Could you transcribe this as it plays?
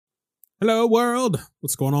Hello, world.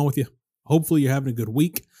 What's going on with you? Hopefully, you're having a good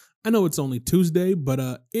week. I know it's only Tuesday, but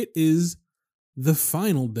it is the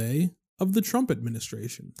final day of the Trump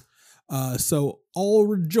administration. So all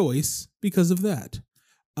rejoice because of that.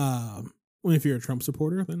 Well, if you're a Trump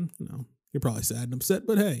supporter, then you're probably sad and upset.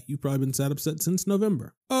 But hey, you've probably been sad and upset since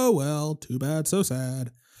November. Oh well, too bad, so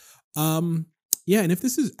sad. Yeah, and if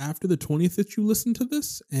this is after the 20th that you listen to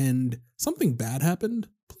this and something bad happened,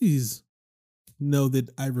 please know that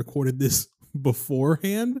I recorded this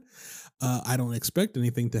beforehand. I don't expect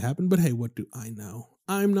anything to happen, but hey, what do I know?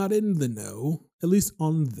 I'm not in the know, at least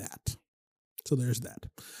on that. So there's that.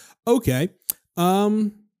 Okay.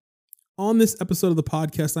 On this episode of the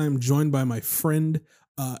podcast, I am joined by my friend,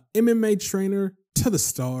 MMA trainer to the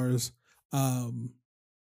stars. And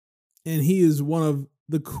he is one of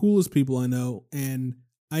the coolest people I know. And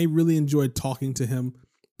I really enjoyed talking to him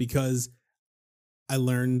because I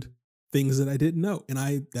learned things that I didn't know.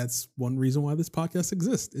 And that's one reason why this podcast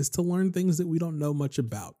exists, is to learn things that we don't know much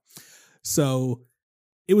about. So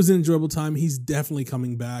it was an enjoyable time. He's definitely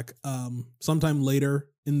coming back sometime later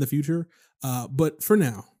in the future. But for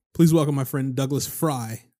now, please welcome my friend Douglas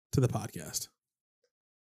Frey to the podcast.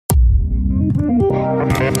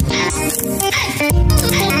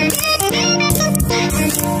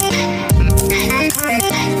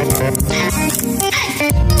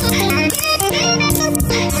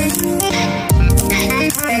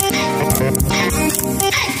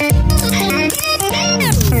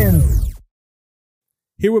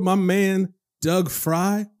 Here with my man, Doug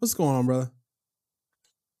Frey. What's going on, brother?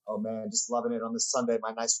 Oh man, just loving it on this Sunday,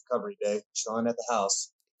 my nice recovery day, chilling at the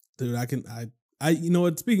house. Dude, you know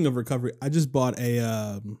what? Speaking of recovery, I just bought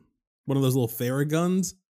a one of those little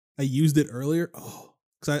Theraguns. I used it earlier. Oh,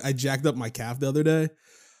 because I jacked up my calf the other day.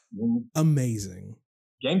 Amazing.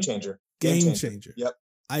 Game changer. Game changer. Yep.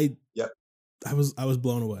 I was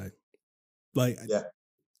blown away. Like, yeah.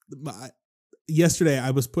 Yesterday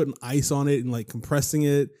I was putting ice on it and like compressing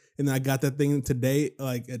it, and then I got that thing today,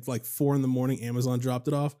 like at like 4 a.m. Amazon dropped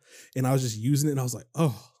it off, and I was just using it, and I was like,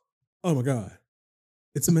 oh my god,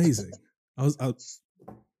 it's amazing. I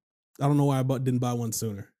don't know why I didn't buy one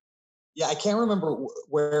sooner. Yeah, I can't remember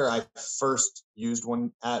where I first used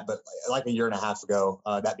one at, but like a year and a half ago,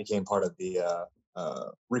 that became part of the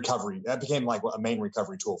recovery. That became like a main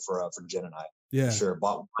recovery tool for Jen and I. Yeah, for sure.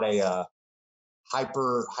 Bought a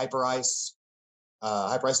hyper ice.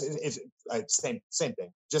 Hyper ice is same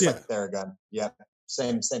thing, just like the Theragun. Yeah,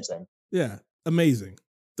 same. Yeah, amazing.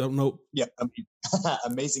 Don't know. Yeah,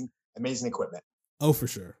 amazing equipment. Oh, for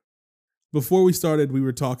sure. Before we started, we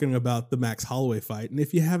were talking about the Max Holloway fight, and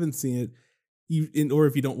if you haven't seen it, or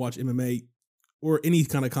if you don't watch MMA or any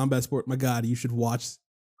kind of combat sport, my God, you should watch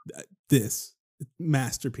this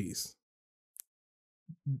masterpiece.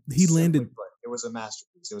 He landed. It was a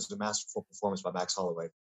masterpiece. It was a masterful performance by Max Holloway.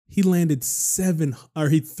 He landed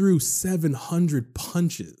he threw 700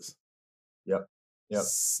 punches. Yep.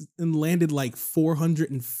 And landed like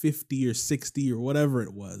 450 or 60 or whatever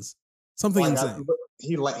it was. Something insane.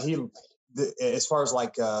 He as far as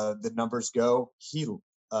like the numbers go, he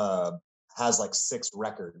has like 6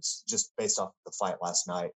 records just based off the fight last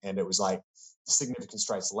night, and it was like significant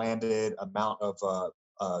strikes landed, amount of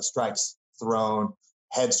strikes thrown,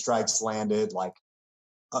 head strikes landed, like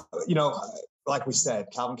like we said,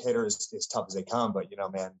 Calvin Kattar is tough as they come, but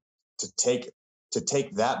man, to take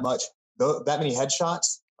that many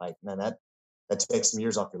headshots, like, man, that takes some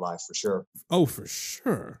years off your life for sure. Oh, for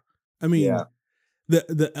sure. I mean,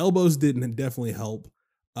 the elbows didn't definitely help.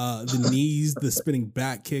 The knees, the spinning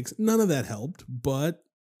back kicks, none of that helped. But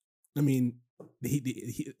I mean,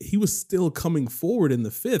 he was still coming forward in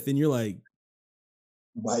the 5th, and you're like,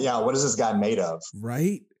 well, yeah, what is this guy made of?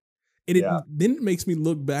 Right. And then it makes me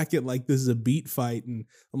look back at like, this is a beat fight, and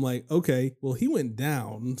I'm like, okay, well, he went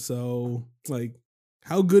down, so like,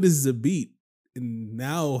 how good is Zabit? And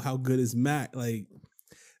now how good is Mac? Like,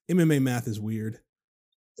 MMA math is weird.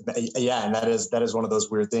 Yeah, and that is one of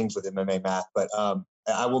those weird things with MMA math. But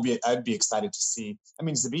I'd be excited to see. I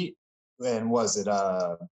mean, Zabit and was it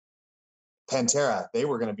Pantera? They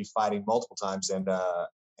were going to be fighting multiple times, and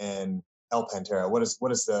El Pantera. What is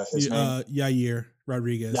his name? Yair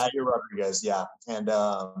Rodriguez. Yair Rodriguez, yeah. And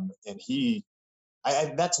he,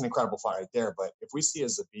 that's an incredible fight right there. But if we see a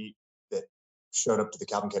Zabit that showed up to the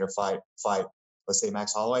Calvin Kattar fight, let's say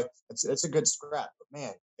Max Holloway, it's a good scrap. But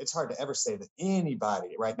man, it's hard to ever say that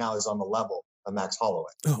anybody right now is on the level of Max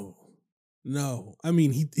Holloway. Oh, no. I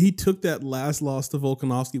mean, he took that last loss to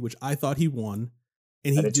Volkanovski, which I thought he won,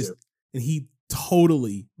 and he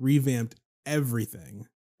totally revamped everything.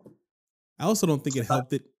 I also don't think it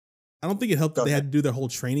helped that. I don't think it helped that they had to do their whole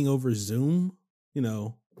training over Zoom.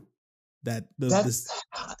 that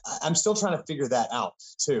I'm still trying to figure that out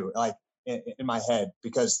too, like in my head,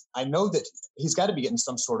 because I know that he's got to be getting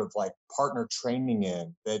some sort of like partner training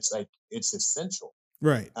in that's like it's essential.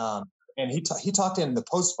 Right. And he talked in the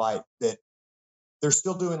post fight that they're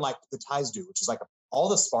still doing like the Thais do, which is like all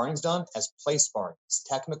the sparring's done as play sparring. It's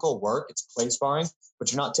technical work, it's play sparring,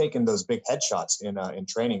 but you're not taking those big headshots in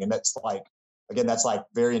training. And that's like, again, that's like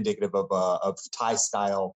very indicative of Thai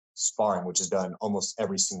style sparring, which is done almost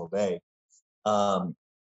every single day. And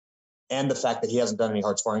the fact that he hasn't done any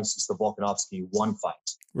hard sparring since the Volkanovski one fight.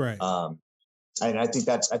 Right. And I think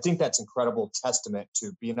that's incredible testament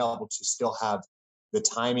to being able to still have the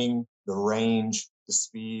timing, the range, the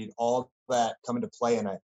speed, all that come into play in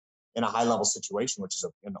a high level situation, which is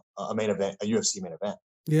a main event, a UFC main event.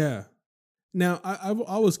 Yeah. Now I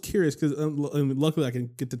was curious because luckily I can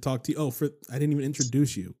get to talk to you. I didn't even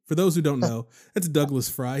introduce you. For those who don't know, that's Douglas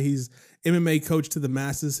Frey. He's MMA coach to the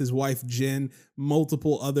masses. His wife Jen,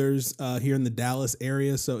 multiple others here in the Dallas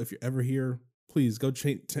area. So if you're ever here, please go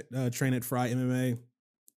train at Frey MMA.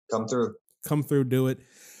 Come through, do it.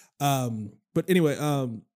 But anyway,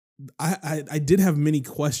 I did have many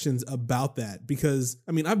questions about that because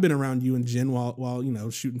I mean I've been around you and Jen while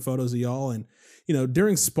shooting photos of y'all, and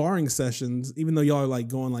during sparring sessions, even though y'all are like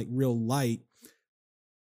going like real light,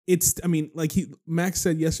 Max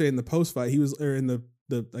said yesterday in the post fight, he was in the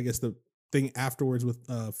I guess the thing afterwards with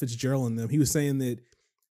Fitzgerald and them, he was saying that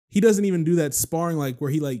he doesn't even do that sparring like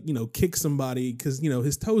where he like kicks somebody because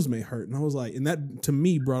his toes may hurt, and I was like, and that to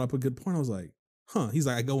me brought up a good point. I was like, he's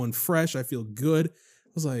like, I go in fresh, I feel good.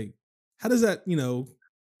 I was like, how does that,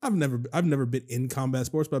 I've never been in combat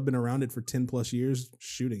sports, but I've been around it for 10 plus years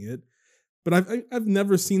shooting it. But I've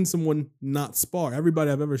never seen someone not spar.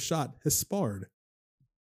 Everybody I've ever shot has sparred.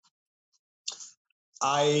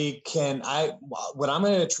 What I'm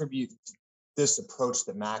going to attribute this approach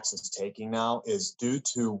that Max is taking now is due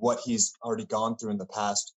to what he's already gone through in the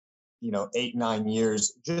past, 8-9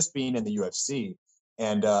 years, just being in the UFC.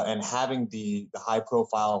 And having the high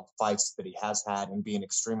profile fights that he has had and being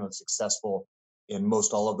extremely successful in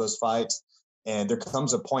most all of those fights. And there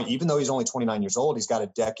comes a point, even though he's only 29 years old, he's got a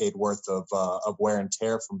decade worth of wear and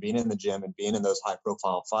tear from being in the gym and being in those high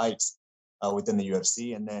profile fights within the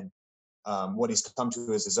UFC. And then what he's come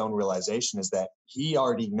to as his own realization is that he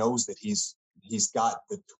already knows that he's got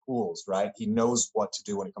the tools, right? He knows what to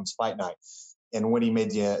do when it comes fight night. And when he made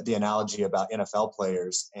the analogy about NFL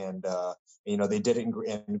players and they did it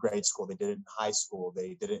in grade school, they did it in high school,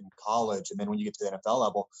 they did it in college, and then when you get to the NFL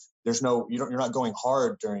level, you're not going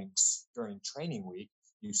hard during training week.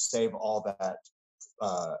 You save all that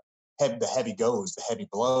the heavy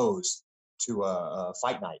blows to a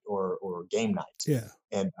fight night or game night. Yeah.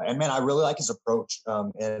 And man, I really like his approach.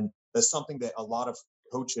 And that's something that a lot of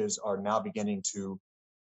coaches are now beginning to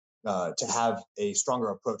have a stronger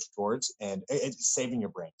approach towards, and it's saving your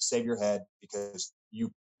brain, save your head, because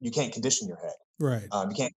you can't condition your head. Right.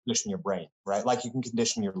 You can't condition your brain, right? Like you can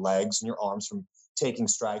condition your legs and your arms from taking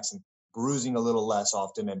strikes and bruising a little less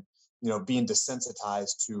often and, being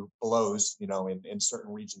desensitized to blows, in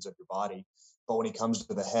certain regions of your body. But when it comes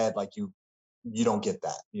to the head, like you don't get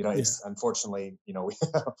that. It's unfortunately,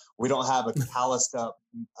 we don't have a calloused up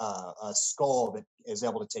a skull that is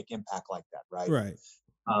able to take impact like that, right? Right.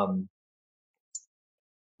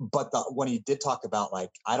 But when he did talk about like,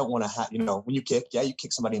 I don't want to have, when you kick, you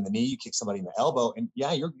kick somebody in the knee, you kick somebody in the elbow, and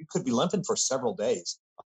you could be limping for several days,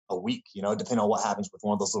 a week, depending on what happens with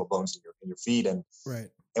one of those little bones in your feet. And right.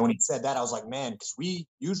 And when he said that, I was like, man, because we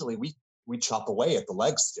usually we chop away at the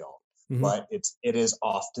legs still, but it is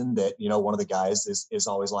often that one of the guys is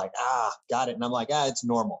always like, got it, and I'm like, it's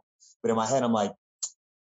normal. But in my head, I'm like,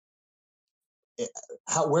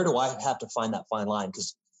 where do I have to find that fine line?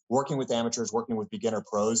 Because working with amateurs, working with beginner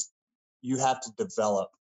pros, you have to develop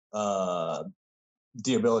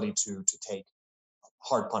the ability to take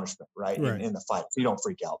hard punishment, right? In the fight, so you don't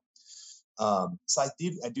freak out. So I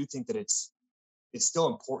do think that it's still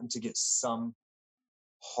important to get some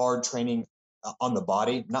hard training on the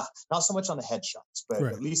body, not so much on the headshots, but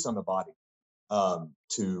at least on the body,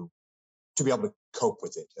 to be able to cope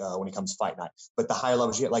with it when it comes to fight night. But the higher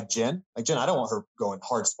levels you get, like Jen, I don't want her going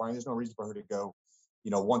hard sparring. There's no reason for her to go,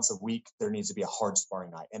 once a week. There needs to be a hard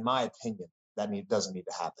sparring night. In my opinion, doesn't need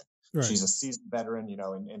to happen. Right. She's a seasoned veteran,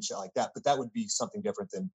 and shit like that. But that would be something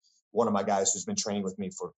different than one of my guys who's been training with me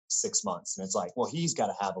for 6 months. And it's like, well, he's got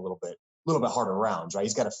to have a little bit harder rounds, right?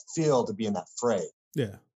 He's got to feel to be in that fray.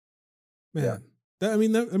 Yeah, man. Yeah.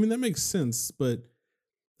 That makes sense. But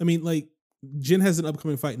I mean, like, Jen has an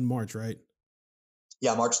upcoming fight in March, right?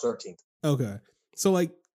 Yeah, March 13th. Okay. So,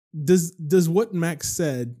 like, does what Max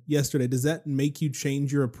said yesterday, does that make you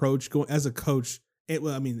change your approach going as a coach?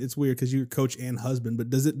 Well, I mean, it's weird because you're coach and husband, but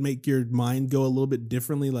does it make your mind go a little bit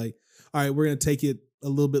differently? Like, all right, we're going to take it a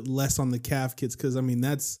little bit less on the calf kits. Cause I mean,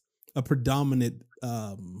 that's a predominant,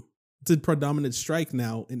 it's a predominant strike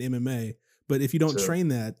now in MMA, but if you don't train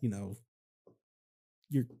that,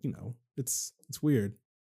 it's weird.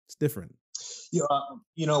 It's different.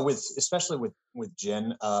 Especially with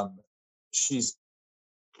Jen, she's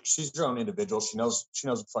her own individual. She knows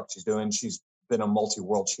what the fuck she's doing. She's been a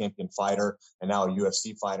multi-world champion fighter and now a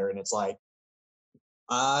UFC fighter. And it's like,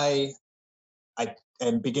 I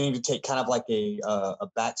am beginning to take kind of like a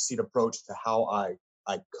backseat approach to how I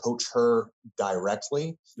coach her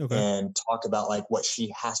directly and talk about like what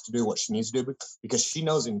she has to do, what she needs to do, because she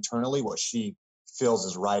knows internally what she feels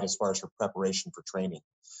is right as far as her preparation for training.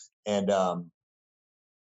 And I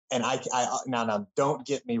now don't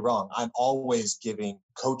get me wrong. I'm always giving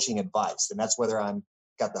coaching advice, and that's whether I'm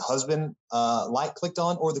got the husband light clicked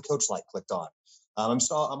on or the coach light clicked on. I'm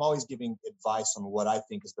always giving advice on what I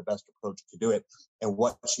think is the best approach to do it, and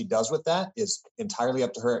what she does with that is entirely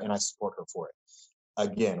up to her, and I support her for it.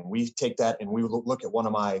 Again, we take that and we look at one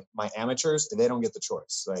of my amateurs, and they don't get the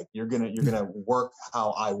choice. Like you're gonna work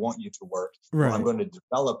how I want you to work. Right. I'm going to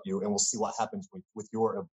develop you, and we'll see what happens with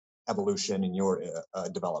your evolution and your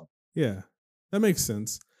development. Yeah, that makes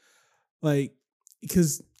sense. Like,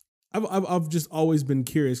 because I've just always been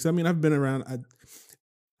curious. I mean, I've been around.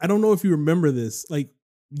 I don't know if you remember this. Like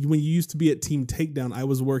when you used to be at Team Takedown, I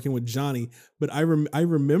was working with Johnny, but I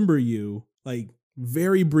remember you like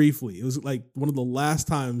very briefly. It was like one of the last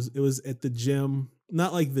times. It was at the gym,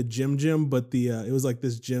 not like the gym, but the it was like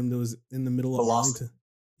this gym that was in the middle of Arlington.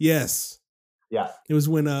 Yes. Yeah. It was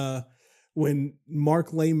when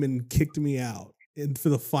Mark Lehman kicked me out and for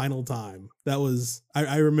the final time. That was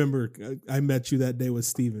I remember I met you that day with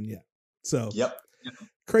Steven. Yeah. So yep.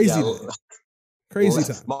 Crazy day. Crazy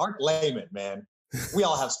time. Mark Lehman, man. We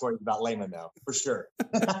all have stories about Lehman though, for sure.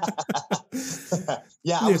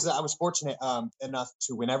 Yeah, I was fortunate enough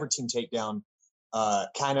to, whenever Team Takedown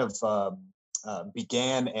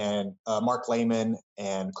began, and Mark Lehman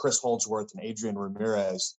and Chris Holdsworth and Adrian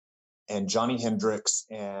Ramirez and Johnny Hendricks,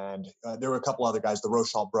 and there were a couple other guys, the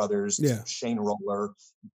Rochelle brothers, Shane Roller.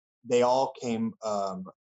 They all came.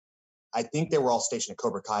 I think they were all stationed at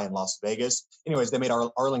Cobra Kai in Las Vegas. Anyways, they made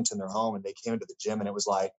Arlington their home, and they came into the gym, and it was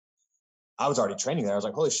like, I was already training there. I was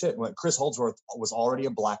like, holy shit. When Chris Holdsworth was already a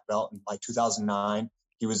black belt in like 2009,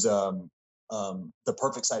 he was the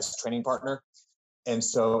perfect size training partner. And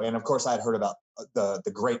of course I had heard about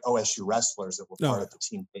the great OSU wrestlers that were part of the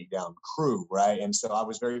Team Takedown crew. Right. And so I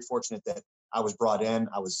was very fortunate that I was brought in.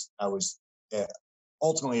 I was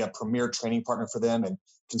ultimately a premier training partner for them, and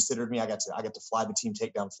considered me. I got to fly the Team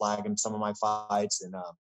Takedown flag in some of my fights. And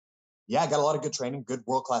I got a lot of good training, good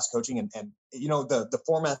world-class coaching. And the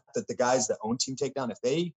format that the guys that own Team Takedown,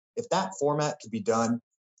 if that format could be done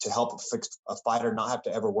to help a fighter not have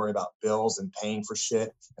to ever worry about bills and paying for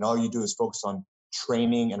shit, and all you do is focus on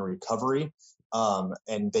training and recovery,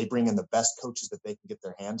 and they bring in the best coaches that they can get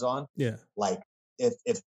their hands on. Yeah. Like if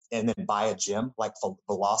and then buy a gym like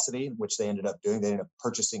Velocity, which they ended up doing. They ended up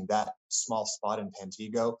purchasing that small spot in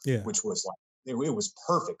Pantego, which was like, it was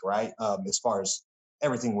perfect, right? As far as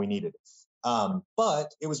everything we needed.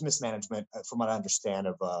 But it was mismanagement, from what I understand,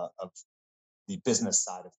 of the business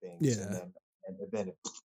side of things. Yeah. And then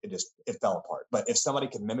it fell apart. But if somebody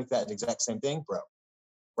could mimic that exact same thing, bro,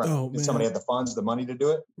 if somebody had the funds, the money to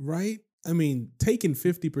do it. Right. I mean, taking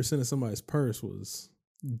 50% of somebody's purse was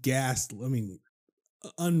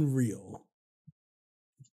unreal.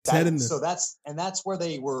 That's where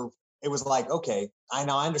they were. It was like, okay, I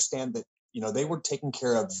understand that, they were taking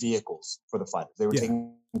care of vehicles for the fighters. They were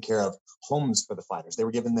taking care of homes for the fighters. They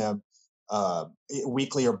were giving them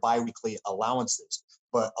weekly or biweekly allowances.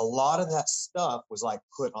 But a lot of that stuff was like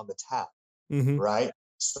put on the tab, right?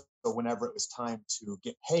 So whenever it was time to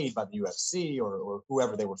get paid by the UFC or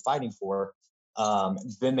whoever they were fighting for,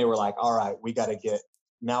 then they were like, all right,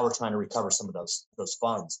 now we're trying to recover some of those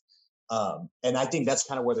funds. And I think that's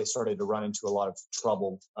kind of where they started to run into a lot of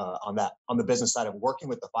trouble on the business side of working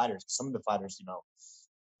with the fighters. Some of the fighters,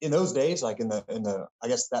 in those days, like in the I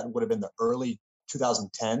guess that would have been the early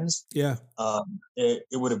 2010s. Yeah. It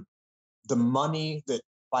would have, the money that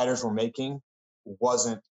fighters were making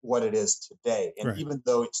wasn't what it is today. And even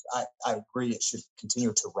though I agree it should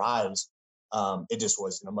continue to rise, it just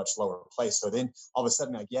was in a much lower place. So then all of a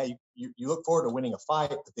sudden, like, you look forward to winning a fight,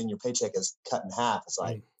 but then your paycheck is cut in half. It's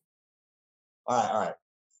like, all right.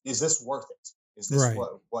 Is this worth it? Is this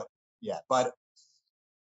what? Yeah. But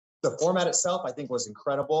the format itself, I think, was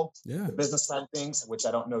incredible. Yeah. The business side of things, which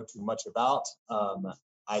I don't know too much about,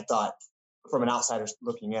 I thought from an outsider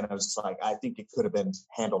looking in, I was just like, I think it could have been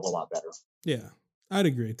handled a lot better. Yeah, I'd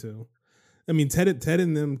agree too. I mean, Ted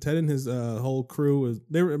and his whole crew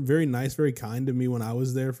they were very nice, very kind to me when I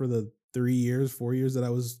was there for the 4 years that I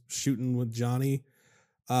was shooting with Johnny.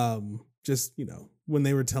 Just, when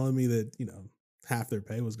they were telling me that, half their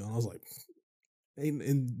pay was gone, I was like,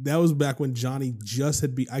 and that was back when Johnny just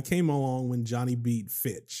had I came along when Johnny beat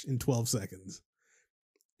Fitch in 12 seconds.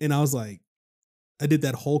 And I was like, I did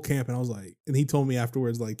that whole camp and I was like, and he told me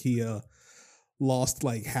afterwards, like he lost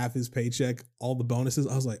like half his paycheck, all the bonuses.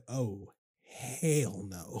 I was like, oh, hell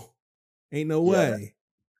no. Ain't no way.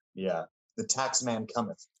 Yeah. The tax man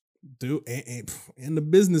cometh. Dude, and the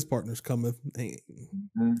business partners cometh.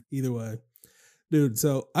 Mm-hmm. Either way. Dude,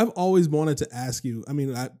 so I've always wanted to ask you. I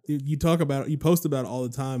mean, you post about it all the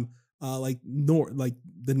time, like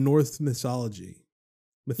the Norse mythology.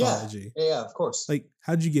 Yeah, of course. Like,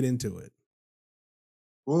 how'd you get into it?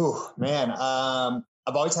 Ooh, man, I've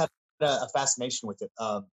always had a fascination with it.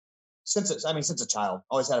 Since a child,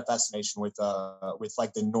 always had a fascination with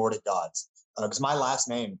like the Nordic gods. Because my last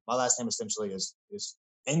name essentially is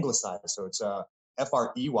anglicized, so it's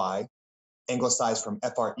Frey, anglicized from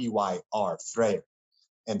Freyr, Freyr.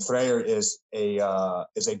 And Freyr is a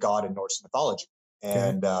god in Norse mythology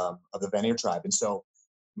and of the Vanir tribe. And so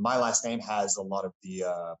my last name has a lot of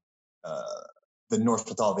the Norse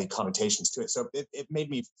mythology connotations to it. So it made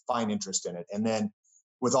me find interest in it. And then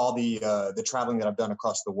with all the traveling that I've done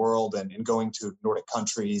across the world and going to Nordic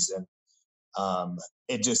countries, and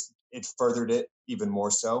it furthered it even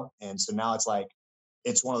more so. And so now it's like,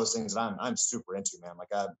 it's one of those things that I'm super into, man. Like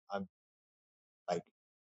I'm like,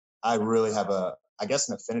 I really have an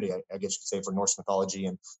affinity, I guess you could say, for Norse mythology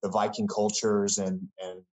and the Viking cultures and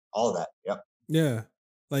all of that. Yep. Yeah.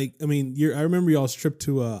 Like, I mean, I remember y'all's trip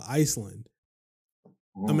to Iceland.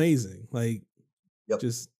 Mm-hmm. Amazing. Like, yep.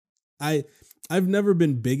 I've never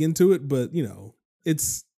been big into it, but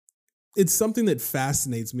it's something that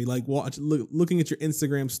fascinates me. Like looking at your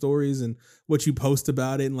Instagram stories and what you post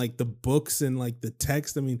about it and like the books and like the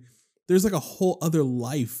text. I mean, there's like a whole other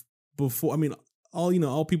life before. I mean,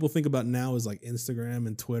 all people think about now is like Instagram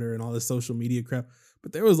and Twitter and all this social media crap.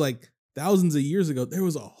 But there was like thousands of years ago, there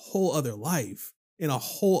was a whole other life and a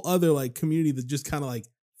whole other like community that just kind of like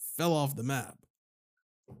fell off the map.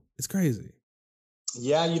 It's crazy.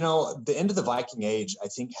 Yeah, the end of the Viking Age, I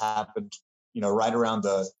think, happened, right around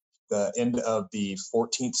the end of the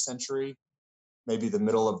 14th century, maybe the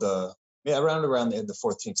middle of around the end of the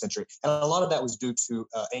 14th century. And a lot of that was due to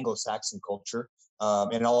Anglo-Saxon culture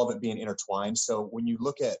and all of it being intertwined. So when you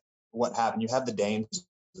look at what happened, you have the Danes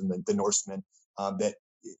and the Norsemen that,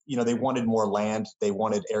 they wanted more land. They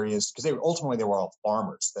wanted areas because they were all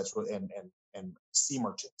farmers. That's what, and sea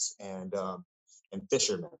merchants and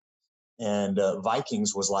fishermen. And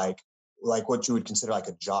Vikings was like what you would consider like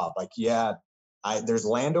a job. Like, yeah, there's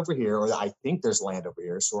land over here, or I think there's land over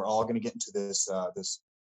here. So we're all going to get into this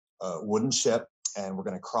wooden ship, and we're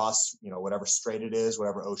going to cross, whatever strait it is,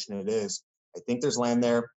 whatever ocean it is. I think there's land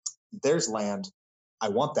there. There's land. I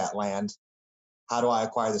want that land. How do I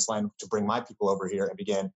acquire this land to bring my people over here and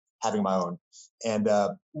begin having my own? And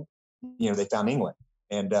they found England,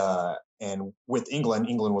 and with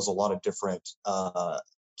England was a lot of different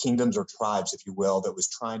kingdoms or tribes, if you will, that was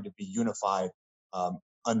trying to be unified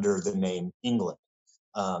under the name England.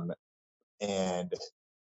 And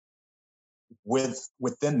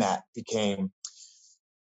within that became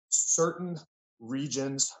certain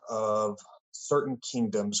regions of certain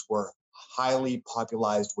kingdoms were highly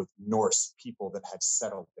popularized with Norse people that had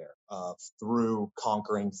settled there through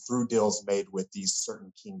conquering, through deals made with these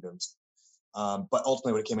certain kingdoms. But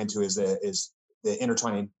ultimately what it came into is the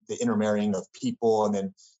intertwining, the intermarrying of people. And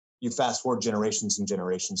then you fast forward generations and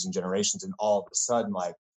generations and generations, and all of a sudden,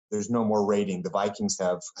 like, there's no more raiding. The Vikings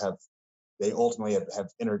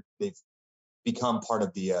they've become part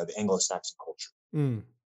of the Anglo-Saxon culture.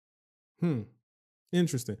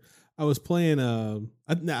 Interesting. I was playing.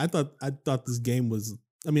 I thought this game was.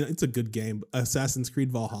 I mean, it's a good game. Assassin's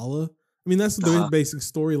Creed Valhalla. I mean, that's the basic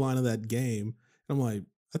storyline of that game. I'm like,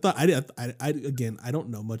 I don't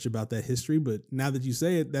know much about that history, but now that you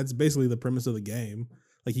say it, that's basically the premise of the game.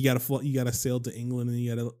 Like, you gotta sail to England,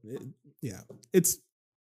 and it's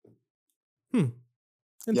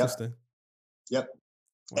interesting. Yep.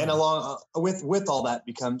 Wow. And along with all that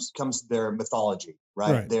comes their mythology,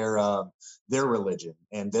 right? Their religion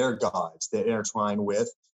and their gods that intertwine with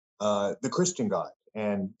the Christian God,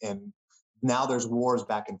 and now there's wars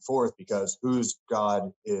back and forth because whose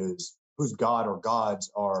god or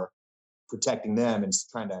gods are protecting them and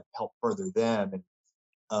trying to help further them.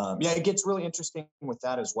 And yeah, it gets really interesting with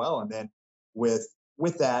that as well. And then with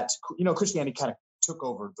that, Christianity kind of took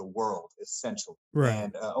over the world essentially, Right.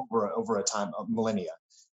 and over a time of millennia.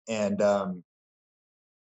 And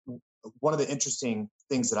one of the interesting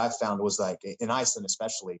things that I found was like in Iceland,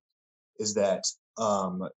 especially, is that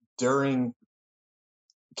during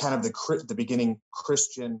kind of the beginning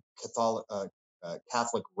Christian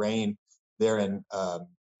Catholic reign there in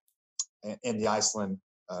the Iceland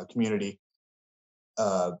community,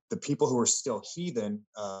 the people who were still heathen,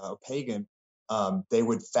 pagan, they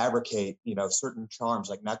would fabricate, certain charms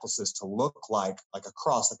like necklaces to look like a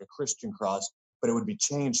cross, like a Christian cross, but it would be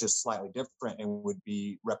changed just slightly different and would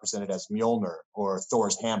be represented as Mjolnir or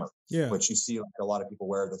Thor's hammer, which you see like a lot of people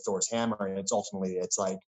wear the Thor's hammer, and it's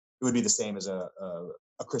like it would be the same as a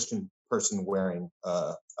Christian person wearing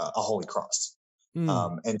a holy cross.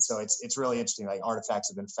 And so it's really interesting. Like artifacts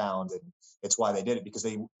have been found, and it's why they did it, because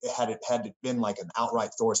had it been like an outright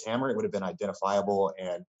Thor's hammer, it would have been identifiable,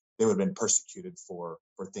 and they would have been persecuted for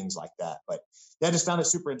things like that. But yeah, I just found it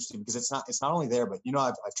super interesting because it's not only there, but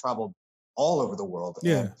I've traveled all over the world,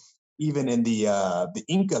 and even in the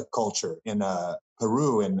Inca culture in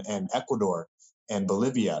Peru and Ecuador and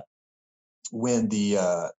Bolivia, when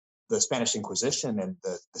the Spanish Inquisition and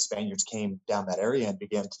the Spaniards came down that area and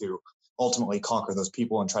began to ultimately conquer those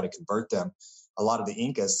people and try to convert them, a lot of the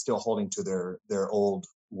Incas still holding to their old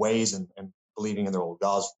ways and believing in their old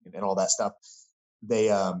gods and all that stuff.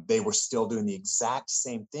 They were still doing the exact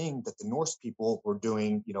same thing that the Norse people were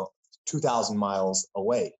doing, 2,000 miles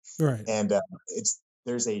away. Right. And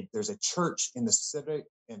there's a church in the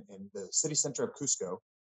city center of Cusco,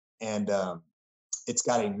 and it's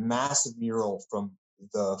got a massive mural from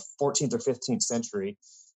the 14th or 15th century,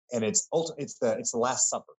 and it's the Last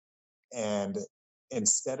Supper. And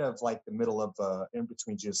instead of like the middle of in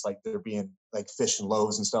between, just like there being like fish and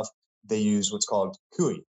loaves and stuff, they use what's called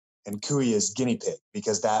cuy, and cuy is guinea pig,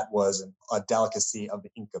 because that was a delicacy of the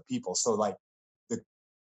Inca people. So like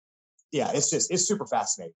it's super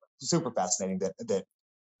fascinating that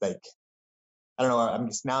like, I don't know.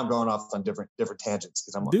 I'm going off on different tangents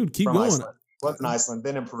because I'm dude. Keep from going. Iceland. Was in Iceland,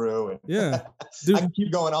 then in Peru, and dude, I can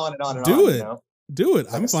keep going on and on and do on. it. Do it.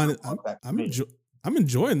 Like I'm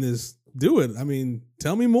enjoying this. Do it. I mean,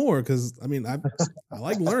 tell me more, because I mean, I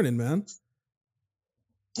like learning, man.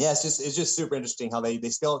 Yeah, it's just super interesting how they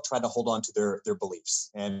still try to hold on to their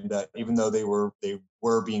beliefs, and even though they were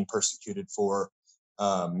being persecuted for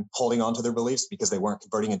holding on to their beliefs because they weren't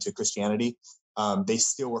converting into Christianity, they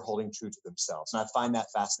still were holding true to themselves, and I find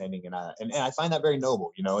that fascinating, and I find that very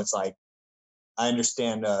noble. It's like I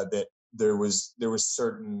understand that there was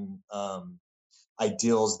certain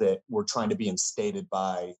ideals that were trying to be instated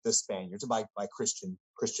by the Spaniards, by Christian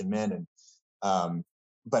men, and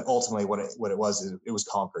but ultimately what it was is it was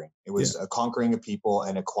conquering. It was conquering a people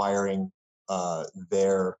and acquiring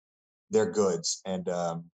their goods, and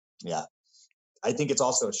I think it's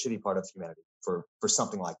also a shitty part of humanity for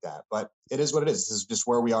something like that. But it is what it is. This is just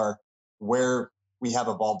where we are, where we have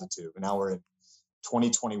evolved into, and now we're in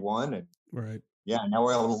 2021, and right. Yeah, now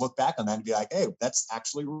we're able to look back on that and be like, hey, that's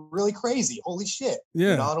actually really crazy. Holy shit.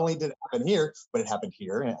 Yeah. Not only did it happen here, but it happened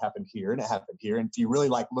here, and it happened here, and it happened here. And if you really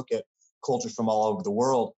look at cultures from all over the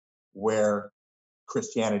world where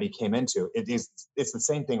Christianity came into, it's the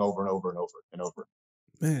same thing over and over and over and over.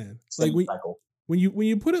 Man, same cycle. When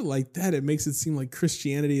you put it like that, it makes it seem like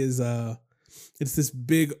Christianity is it's this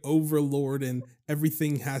big overlord and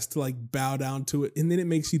everything has to like bow down to it. And then it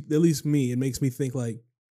makes you, at least me, it makes me think like,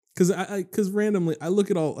 because randomly I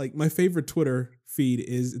look at all, like my favorite Twitter feed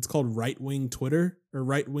it's called Right Wing Twitter or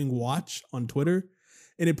Right Wing Watch on Twitter.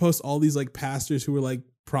 And it posts all these like pastors who were like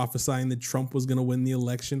prophesying that Trump was going to win the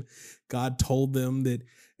election. God told them that,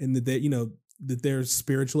 and that that they're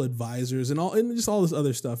spiritual advisors and just all this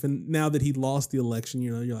other stuff. And now that he lost the election,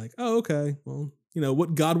 you're like, oh, okay, well,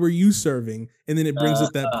 what God were you serving? And then it brings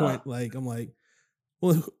up that point. Like, I'm like,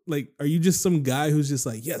 well, like, are you just some guy who's just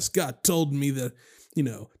like, yes, God told me that,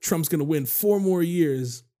 Trump's going to win 4 more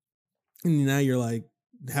years. And now you're like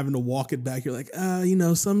having to walk it back. You're like,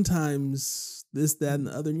 sometimes this, that, and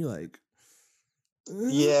the other. And you're like,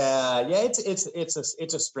 yeah.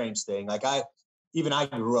 It's a strange thing. Like I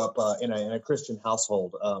grew up in a Christian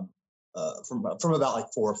household from about like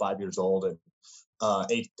 4 or 5 years old, and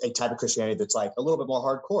a type of Christianity that's like a little bit more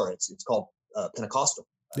hardcore. It's called Pentecostal,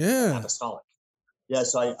 apostolic. Yeah,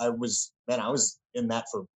 so I was in that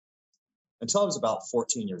until I was about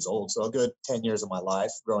 14 years old. So a good 10 years of my life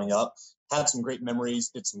growing up. Had some great memories,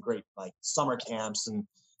 did some great like summer camps, and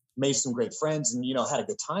made some great friends, and had a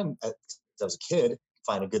good time as I was a kid.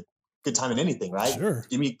 Find a good time in anything, right? Sure.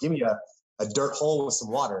 Give me a dirt hole with some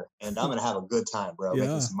water, and I'm gonna have a good time, bro, making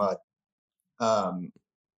Yeah. some mud. Um,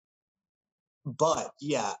 but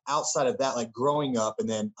yeah, outside of that, like growing up and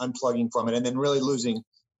then unplugging from it, and then really losing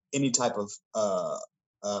any type of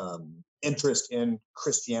interest in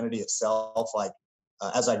Christianity itself, like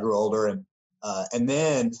as I grew older, and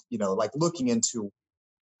then like looking into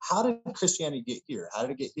how did Christianity get here? How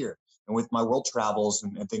did it get here? And with my world travels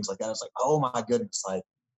and things like that, it's like, oh my goodness, like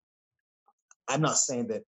I'm not saying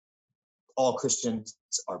that all Christians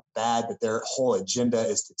are bad, that their whole agenda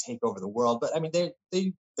is to take over the world. But I mean, they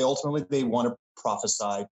ultimately they want to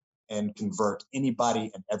prophesy and convert anybody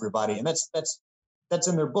and everybody, and that's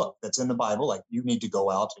in their book, that's in the Bible. Like you need to go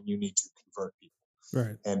out and you need to convert people.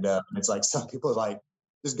 Right. And it's like some people are like,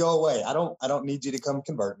 just go away. I don't need you to come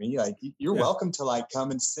convert me. Like you're welcome to like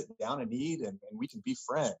come and sit down and eat, and we can be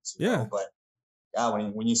friends. You know? But yeah,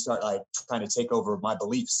 when you start like trying to take over my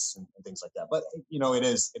beliefs and things like that. But it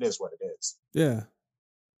is what it is. Yeah.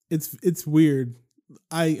 It's weird.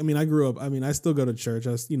 I mean, I grew up, I still go to church.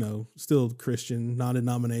 I was, still Christian,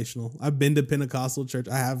 non-denominational. I've been to Pentecostal church.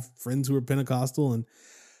 I have friends who are Pentecostal, and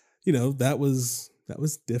that was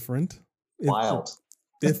different. Wild.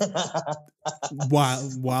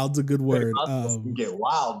 Wild's a good word. Get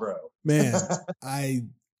wild, bro. Man, I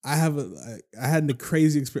had a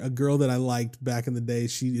crazy experience. A girl that I liked back in the day,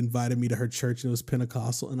 she invited me to her church, and it was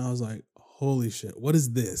Pentecostal, and I was like, holy shit, what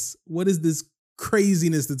is this? What is this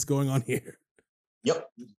craziness that's going on here?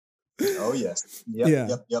 Yep. Oh yes.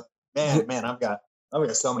 Yep. Man, I've got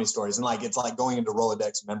so many stories, and like it's like going into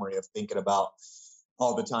Rolodex memory of thinking about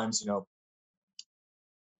all the times.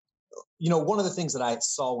 One of the things that I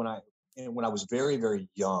saw when I was very, very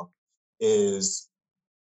young is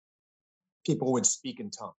people would speak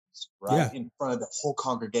in tongues, right? In front of the whole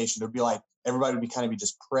congregation. It would be like everybody would be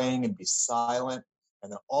just praying and be silent.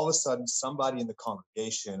 And then all of a sudden, somebody in the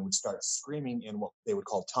congregation would start screaming in what they would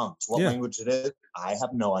call tongues. What language it is, I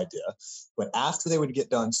have no idea. But after they would get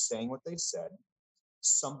done saying what they said,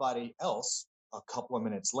 somebody else, a couple of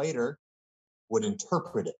minutes later, would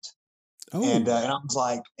interpret it. Oh. And I was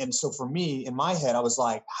like, and so for me, in my head, I was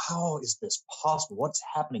like, how is this possible? What's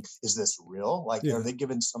happening? Is this real? Like, are they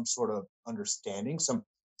given some sort of understanding, some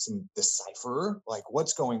decipherer? Like,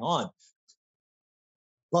 what's going on?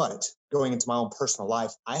 But going into my own personal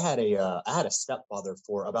life, I had a stepfather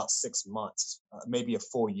for about 6 months, maybe a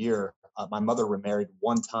full year. My mother remarried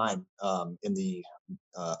one time in the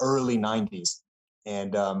early 90s.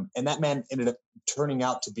 And that man ended up turning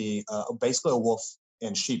out to be basically a wolf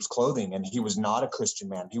in sheep's clothing. And he was not a Christian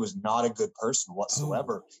man. He was not a good person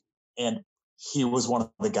whatsoever. Oh. And he was one of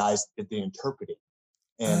the guys that did the interpreting.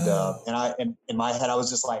 And and in my head, I was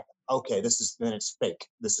just like, okay, it's fake.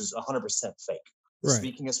 This is 100% fake. The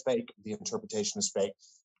speaking is fake. The interpretation is fake.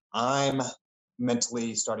 I'm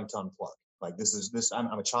mentally starting to unplug. Like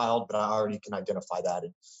I'm a child, but I already can identify that.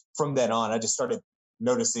 And from then on, I just started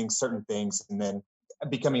noticing certain things. And then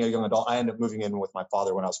becoming a young adult, I ended up moving in with my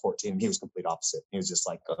father when I was 14. And he was complete opposite. He was just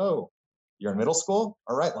like, oh, you're in middle school?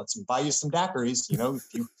 All right, let's buy you some daiquiris.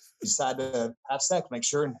 If you decide to have sex, make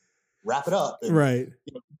sure and wrap it up. And,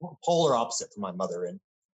 polar opposite from my mother.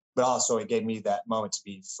 But also it gave me that moment to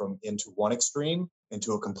be from into one extreme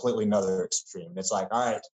into a completely another extreme. It's like, all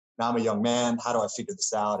right, now I'm a young man. How do I figure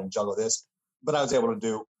this out and juggle this? But I was able to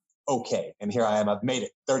do okay. And here I am. I've made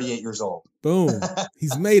it, 38 years old. Boom.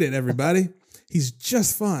 He's made it, everybody. He's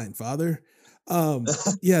just fine, Father. Man.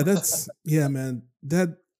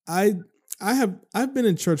 That I've been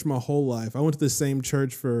in church my whole life. I went to the same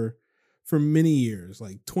church for many years,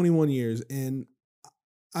 like 21 years. And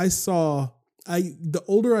the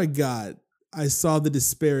older I got, I saw the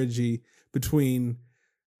disparity between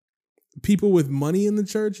people with money in the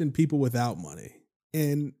church and people without money.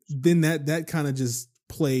 And then that kind of just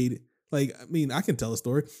played. Like, I mean, I can tell a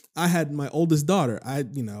story. I had my oldest daughter. I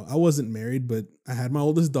wasn't married, but I had my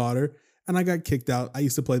oldest daughter, and I got kicked out. I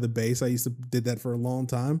used to play the bass. Did that for a long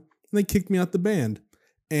time, and they kicked me out the band.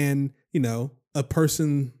 And, another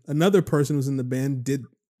person who was in the band did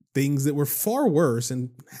things that were far worse and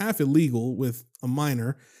half illegal with a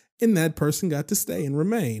minor, and that person got to stay and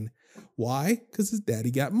remain. Why? Because his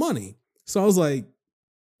daddy got money. So I was like,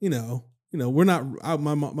 we're not,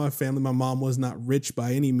 my family, my mom was not rich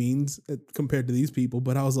by any means compared to these people,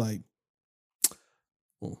 but I was like,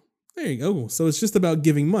 well, there you go. So it's just about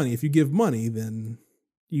giving money. If you give money, then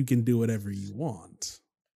you can do whatever you want.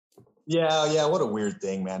 Yeah. What a weird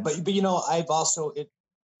thing, man. But I've also,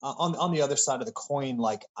 on the other side of the coin,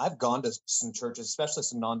 like I've gone to some churches, especially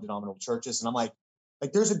some non-denominational churches, and I'm like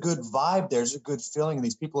there's a good vibe, there's a good feeling, and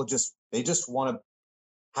these people they just want to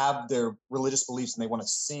have their religious beliefs and they want to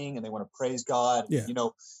sing and they want to praise God, Yeah.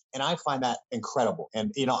 and I find that incredible.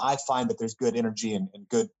 And, I find that there's good energy and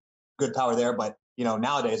good power there. But,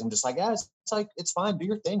 nowadays I'm just like, yeah, it's like, it's fine. Do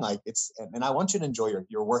your thing. Like and I want you to enjoy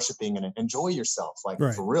your worshiping and enjoy yourself, like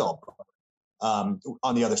Right. for real. On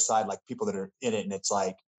the other side, like people that are in it, and it's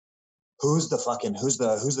like, who's the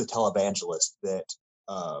televangelist that,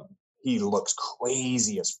 he looks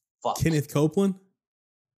crazy as fuck. Kenneth Copeland?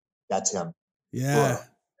 That's him. Yeah.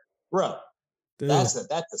 Bro. Dude. That's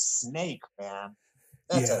a snake, man.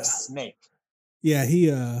 That's a snake. Yeah, he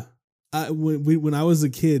when I was a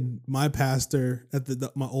kid, my pastor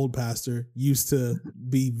my old pastor used to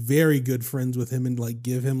be very good friends with him and like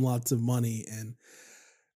give him lots of money. And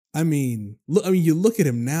you look at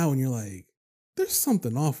him now and you're like, there's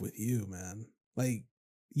something off with you, man. Like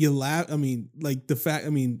you laugh. Like the fact.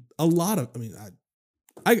 A lot of.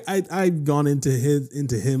 I've gone into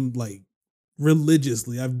him like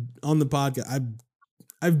religiously. I've on the podcast.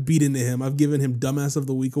 I've beat into him. I've given him Dumbass of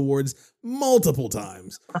the Week awards multiple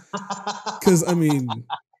times. Because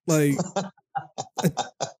like.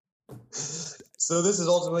 So this is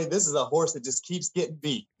a horse that just keeps getting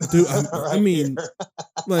beat. Dude,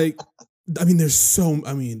 there's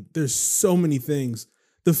so many things.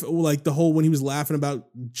 The whole when he was laughing about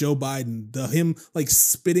Joe Biden, him like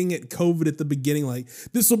spitting at COVID at the beginning, like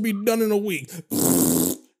this will be done in a week.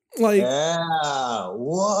 Like, yeah,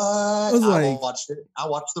 what? Watched it. I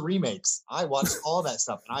watched the remakes. I watched all that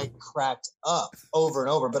stuff, and I cracked up over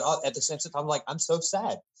and over. But at the same time, I'm like, I'm so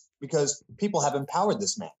sad because people have empowered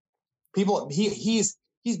this man. He's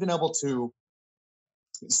been able to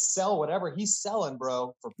sell whatever he's selling,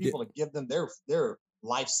 bro, for people to give them their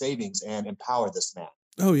life savings and empower this man.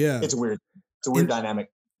 Oh yeah, it's a weird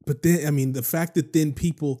dynamic. But then, the fact that then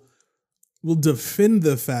people will defend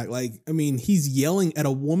the fact, he's yelling at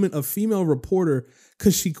a female reporter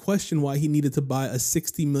because she questioned why he needed to buy a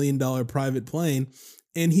 $60 million private plane.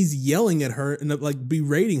 And he's yelling at her and like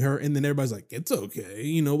berating her. And then everybody's like, it's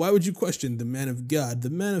okay. Why would you question the man of God, the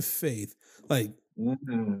man of faith? Like,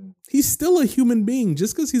 he's still a human being.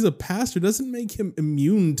 Just because he's a pastor doesn't make him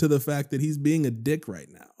immune to the fact that he's being a dick right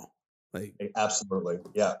now. Like, absolutely.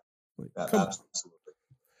 Yeah. Absolutely.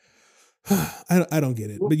 I don't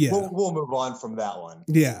get it, but yeah, we'll move on from that one.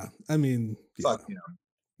 Yeah, fuck him.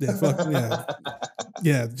 Yeah, fuck yeah,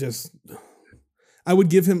 yeah. Just, I would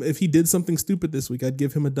give him if he did something stupid this week. I'd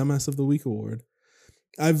give him a Dumbass of the Week award.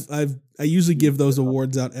 I usually give those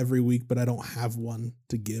awards out every week, but I don't have one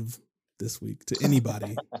to give this week to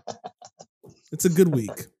anybody. It's a good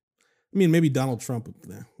week. Maybe Donald Trump.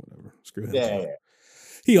 Whatever. Screw him. Yeah.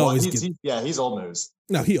 He always gets. He's old news.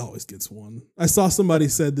 No, he always gets one. I saw somebody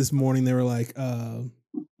said this morning, they were like,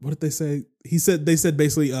 what did they say? They said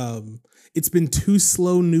basically, it's been 2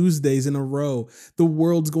 slow news days in a row. The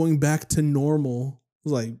world's going back to normal. I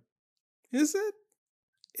was like, is it?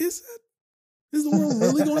 Is the world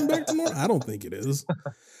really going back to normal? I don't think it is.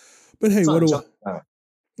 But hey, what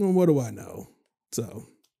do I know? So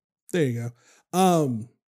there you go.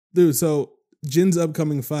 Dude, so Jin's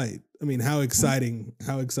upcoming fight. How exciting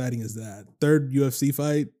is that? 3rd UFC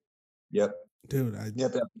fight? Yep. Dude,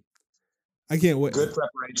 Yep. I can't wait. Good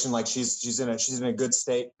preparation. Like she's in a good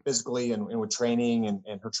state physically and with training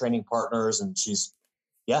and her training partners. And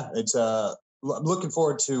I'm looking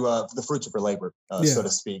forward to the fruits of her labor, so to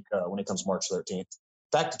speak, when it comes March 13th. In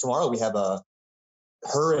fact, tomorrow we have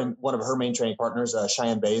her and one of her main training partners,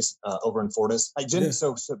 Cheyenne Bays, over in Fortis. Jen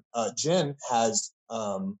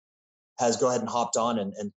has go ahead and hopped on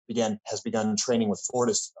and has begun training with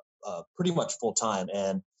Fortis pretty much full time,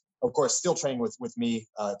 and of course still training with me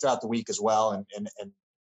throughout the week as well. And of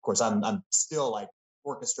course I'm still like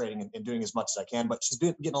orchestrating and doing as much as I can. But she's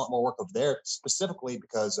getting a lot more work over there, specifically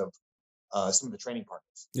because of some of the training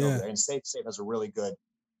partners over there. And Safe has a really good.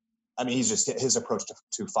 His approach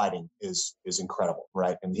to fighting is incredible,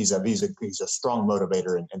 right? And he's a strong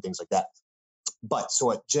motivator and things like that. But so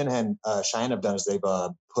what Jen and Cheyenne have done is they've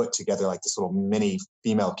put together like this little mini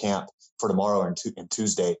female camp for tomorrow and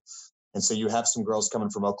Tuesday. And so you have some girls coming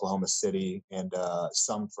from Oklahoma City and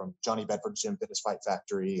some from Johnny Bedford's Gym Fitness Fight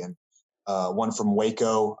Factory and one from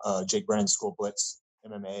Waco, Jake Brennan's School Blitz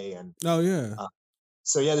MMA. And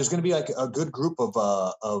there's going to be like a good group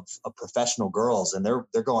of professional girls, and they're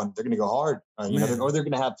going to go hard, they're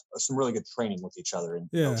going to have some really good training with each other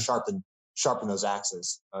and sharpen those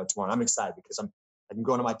axes tomorrow. I'm excited because I'm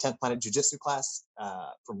going to my 10th Planet Jiu-Jitsu class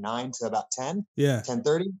from 9 to about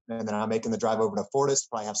 10:30, and then I'm making the drive over to Fortis,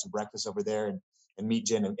 probably have some breakfast over there and meet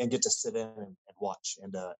Jen and get to sit in and watch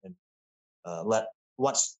and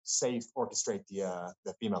watch Safe orchestrate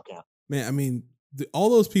the female camp. Man, all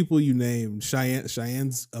those people you named,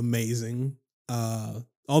 Cheyenne's amazing.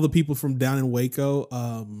 All the people from down in Waco.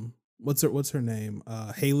 What's her name?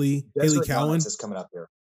 Haley Desiree Cowan Gomez is coming up here.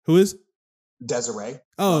 Who is? Desiree.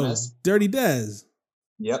 Oh, Gomez. Dirty Dez.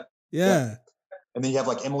 Yep. Yeah. Yep. And then you have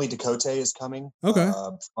like Emily Ducote is coming. Okay.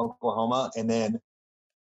 From Oklahoma, and then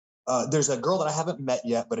there's a girl that I haven't met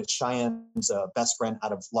yet, but it's Cheyenne's best friend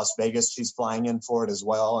out of Las Vegas. She's flying in for it as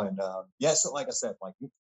well. And so like I said, like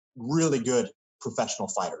really good professional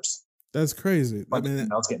fighters. That's crazy. I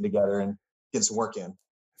mean, I was getting together and getting some work in.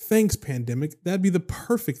 Thanks, pandemic. That'd be the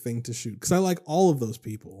perfect thing to shoot because I like all of those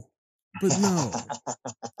people. But no,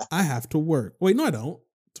 I have to work. Wait, no, I don't.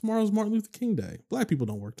 Tomorrow's Martin Luther King Day. Black people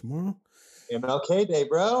don't work tomorrow. MLK Day,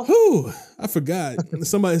 bro. Whew, I forgot.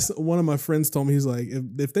 One of my friends told me, he's like,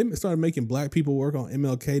 if they started making black people work on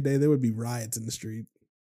MLK Day, there would be riots in the street.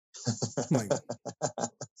 I'm like,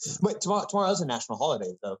 but tomorrow is a national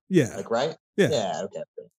holiday, though. Yeah. Like, right? Yeah. Yeah, okay.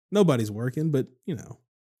 Nobody's working, but,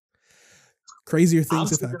 crazier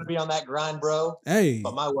things I'm still going to be on that grind, bro. Hey.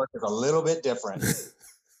 But my work is a little bit different.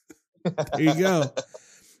 There you go.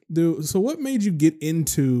 Dude, so what made you get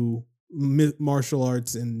into martial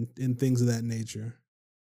arts and things of that nature?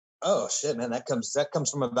 Oh shit, man, that comes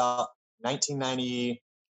from about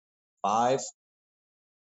 1995.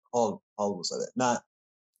 How old was I? Not a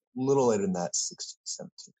little later than that, 16,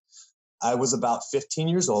 17. I was about 15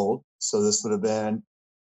 years old, so this would have been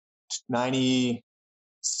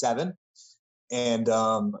 97. And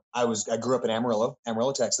I grew up in Amarillo,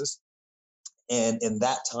 Texas, and in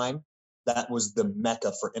that time, that was the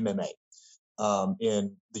mecca for MMA.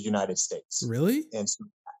 In the United States. Really? And so,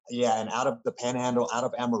 yeah, and out of the Panhandle, out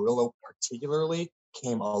of Amarillo particularly,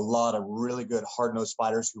 came a lot of really good hard-nosed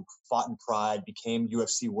fighters who fought in Pride, became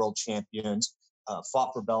UFC world champions,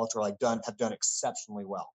 fought for Bellator, have done exceptionally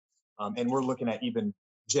well. And we're looking at even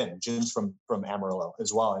Jin's from Amarillo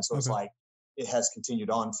as well. And so It's like it has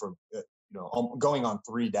continued on for going on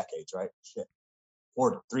 3 decades, right? Shit,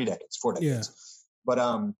 4 decades. Yeah. But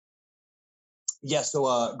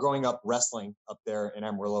so growing up wrestling up there in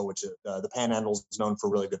Amarillo, which the Panhandle is known for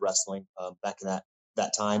really good wrestling back in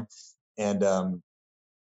that time, and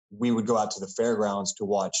we would go out to the fairgrounds to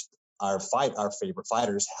watch our favorite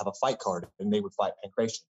fighters have a fight card, and they would fight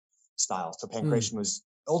pancration style. So pancration was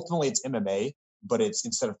ultimately it's MMA, but it's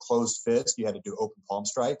instead of closed fist, you had to do open palm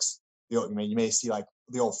strikes. You may see like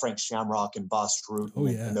the old Frank Shamrock and Boss Root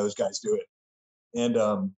and those guys do it, and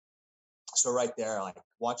so right there, like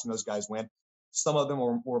watching those guys win. Some of them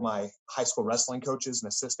were my high school wrestling coaches and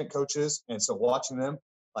assistant coaches. And so watching them,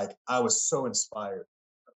 like I was so inspired.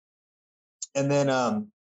 And then I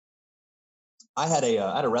had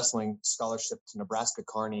a wrestling scholarship to Nebraska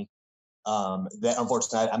Kearney. That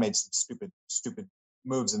unfortunately I made some stupid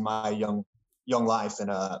moves in my young life. And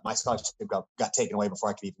my scholarship got taken away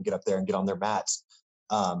before I could even get up there and get on their mats.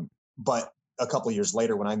 But a couple of years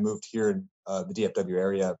later, when I moved here in the DFW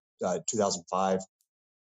area, 2005,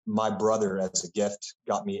 my brother, as a gift,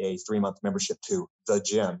 got me a 3-month membership to the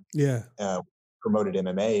gym. Yeah. Promoted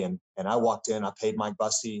MMA, and I walked in. I paid Mike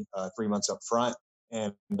Bussey 3 months up front,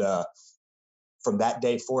 and from that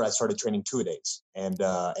day forward, I started training 2-a-days, and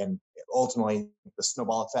ultimately, the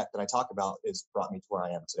snowball effect that I talk about is brought me to where I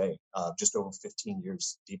am today. Just over 15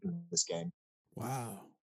 years deep in this game. Wow,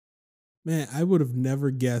 man, I would have never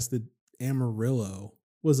guessed that Amarillo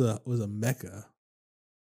was a mecca.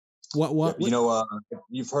 What?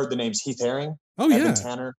 You've heard the names Heath Herring, Evan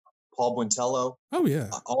Tanner, Paul Buentello. Oh yeah,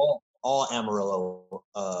 all Amarillo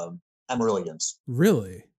Amarillians.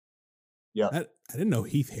 Really? Yeah. I didn't know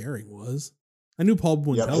Heath Herring was. I knew Paul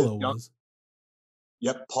Buentello was.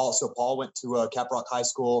 Yep, Paul went to Caprock High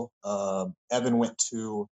School. Evan went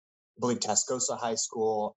to, I believe, Tascosa High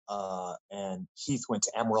School, and Heath went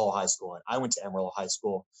to Amarillo High School, and I went to Amarillo High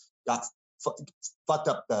School. Got fucked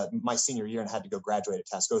up my senior year and had to go graduate at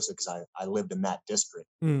Tascosa because I lived in that district.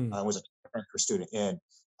 I was a transfer student in.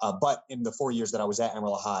 But in the 4 years that I was at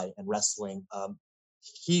Amarillo High and wrestling,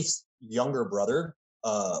 Heath's younger brother,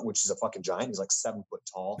 which is a fucking giant, he's like 7 foot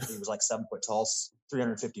tall. He was like 7 foot tall,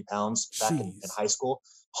 350 pounds back in high school.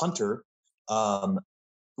 Hunter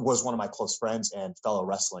was one of my close friends and fellow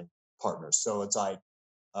wrestling partners. So it's like,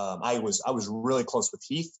 I was really close with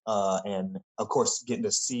Heath, and of course getting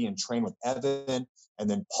to see and train with Evan, and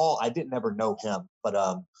then Paul. I didn't ever know him,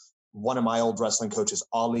 but one of my old wrestling coaches,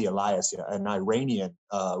 Ali Elias, an Iranian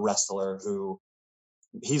wrestler,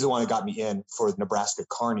 he's the one that got me in for Nebraska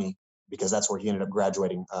Kearney because that's where he ended up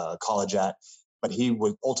graduating college at. But he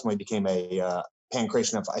ultimately became a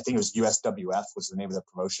pancration. I think it was USWF was the name of the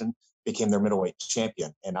promotion. Became their middleweight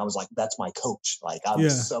champion, and I was like, "That's my coach." Like I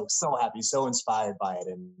was so happy, so inspired by it,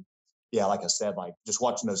 and yeah, like I said, like just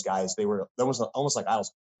watching those guys, they were almost like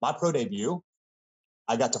idols. My pro debut,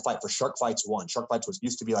 I got to fight for Shark Fights 1. Shark Fights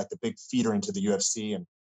used to be like the big feeder into the UFC, and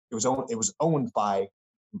it was owned by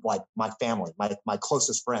like my family, my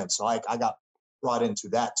closest friends. So I got brought into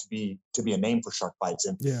that to be a name for Shark Fights.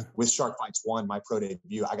 And Yeah. with Shark Fights 1, my pro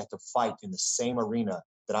debut, I got to fight in the same arena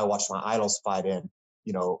that I watched my idols fight in,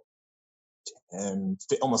 you know, and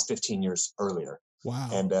almost 15 years earlier. Wow.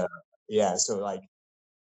 And yeah, so like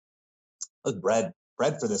I was bred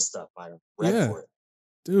for this stuff. I bred for it.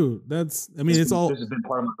 Dude, this has been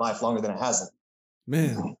part of my life longer than it hasn't.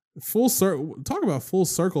 Man, full circle. Talk about full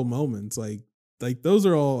circle moments. Like those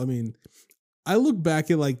are all. I mean, I look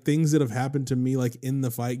back at like things that have happened to me, like in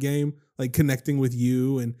the fight game, like connecting with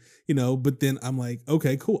you, and But then I'm like,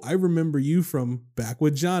 okay, cool. I remember you from back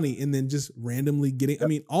with Johnny, and then just randomly getting. Yep. I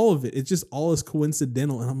mean, all of it. It's just all is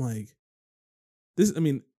coincidental, and I'm like, this. I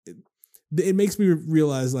mean, it makes me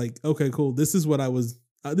realize, like, okay, cool. This is what I was.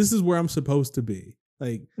 This is where I'm supposed to be.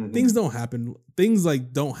 Like things don't happen. Things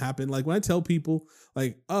like don't happen. Like when I tell people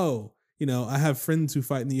like, oh, I have friends who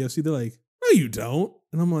fight in the UFC. They're like, no, you don't.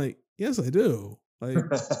 And I'm like, yes, I do. Like,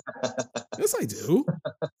 yes, I do.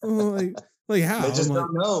 Like how? They just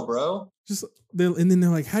don't know, bro. And then they're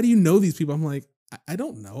like, how do you know these people? I'm like, I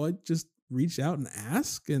don't know. I just reach out and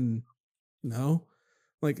ask, and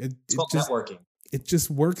like it's just networking. It just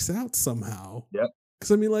works out somehow. Yep.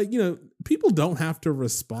 Because I mean, like people don't have to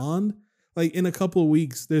respond. Like in a couple of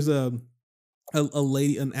weeks, there's a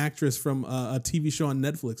lady, an actress from a TV show on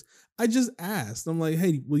Netflix. I just asked. I'm like,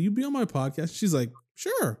 hey, will you be on my podcast? She's like,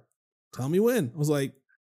 sure. Tell me when. I was like,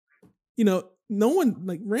 no one,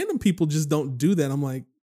 like random people just don't do that. I'm like,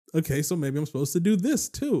 okay, so maybe I'm supposed to do this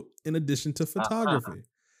too, in addition to photography.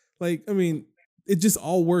 Like, I mean, it just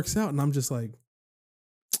all works out. And I'm just like,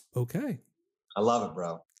 okay. I love it,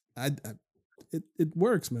 bro. It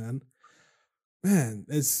works, man. Man,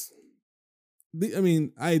 I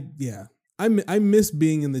miss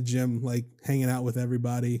being in the gym, like hanging out with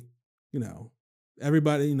everybody.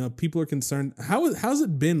 Everybody. People are concerned. How's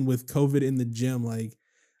it been with COVID in the gym? Like,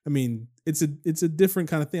 I mean, it's a different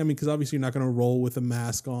kind of thing. I mean, because obviously you're not going to roll with a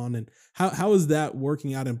mask on. And how is that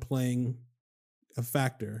working out and playing a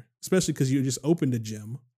factor, especially because you just opened a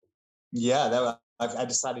gym? Yeah, I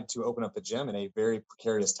decided to open up a gym in a very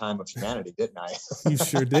precarious time of humanity, didn't I? You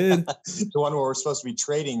sure did. The one where we're supposed to be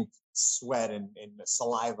trading sweat and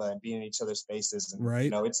saliva and being in each other's faces. And,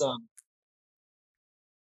 right. It's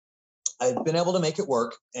I've been able to make it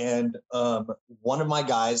work. And one of my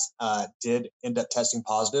guys did end up testing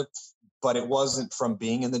positive, but it wasn't from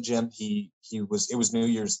being in the gym. It was New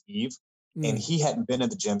Year's Eve, and he hadn't been in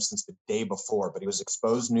the gym since the day before, but he was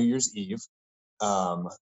exposed New Year's Eve.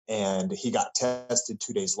 And he got tested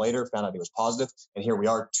 2 days later, found out he was positive. And here we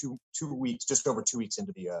are 2 weeks, just over 2 weeks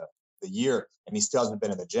into the year, and he still hasn't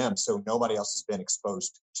been in the gym. So nobody else has been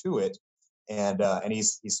exposed to it. And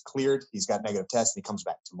he's cleared. He's got negative tests, and he comes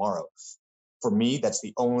back tomorrow. For me, that's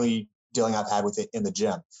the only dealing I've had with it in the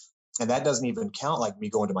gym. And that doesn't even count like me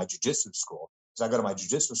going to my jiu-jitsu school, because I go to my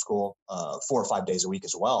jiu-jitsu school 4 or 5 days a week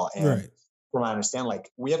as well. And from what I understand,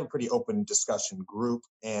 like we have a pretty open discussion group,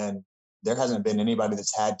 and there hasn't been anybody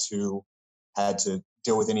that's had to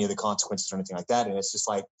deal with any of the consequences or anything like that. And it's just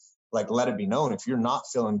like let it be known, if you're not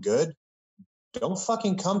feeling good, don't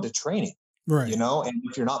fucking come to training. Right. And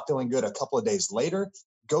if you're not feeling good a couple of days later,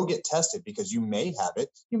 go get tested, because you may have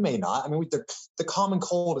it, you may not. I mean, the common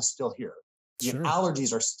cold is still here. The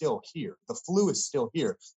allergies are still here. The flu is still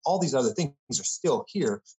here. All these other things are still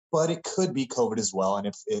here, but it could be COVID as well. And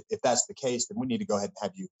if that's the case, then we need to go ahead and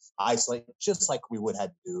have you isolate, just like we would have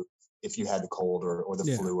to do if you had the cold or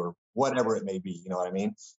the flu or whatever it may be. You know what I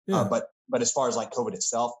mean? Yeah. But as far as like COVID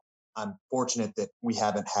itself, I'm fortunate that we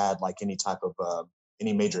haven't had like any type of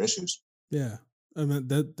any major issues. Yeah. I mean,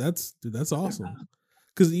 that's awesome.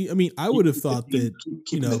 Because I mean, I would have thought that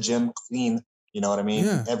keeping the gym clean, you know what I mean?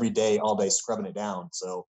 Yeah. Every day, all day, scrubbing it down.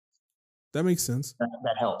 So that makes sense.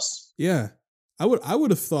 That helps. Yeah, I would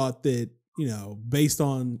have thought that based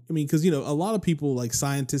on, I mean, because a lot of people, like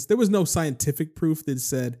scientists, there was no scientific proof that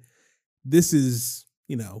said this is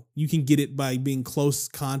you can get it by being close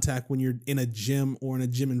contact when you're in a gym or in a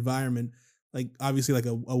gym environment, like obviously like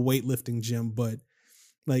a weightlifting gym, but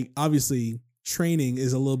like obviously training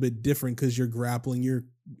is a little bit different because you're grappling, you're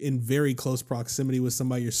in very close proximity with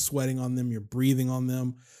somebody, you're sweating on them, you're breathing on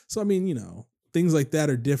them. So I mean, things like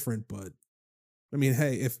that are different, but I mean,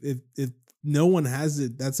 hey, if no one has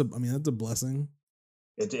it, that's a blessing.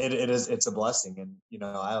 It is. It's a blessing. And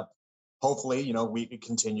hopefully, it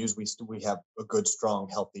continues. We have a good, strong,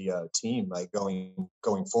 healthy team like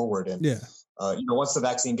going forward. And Yeah. once the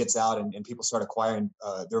vaccine gets out and people start acquiring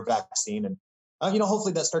their vaccine, and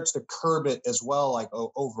hopefully that starts to curb it as well. Like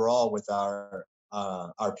overall with our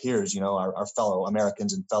peers, our fellow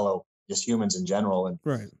Americans and fellow just humans in general. And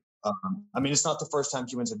Right. I mean, it's not the first time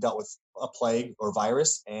humans have dealt with a plague or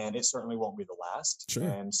virus, and it certainly won't be the last. Sure.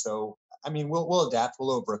 And so, I mean, we'll adapt,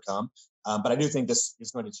 we'll overcome. But I do think this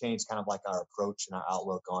is going to change kind of like our approach and our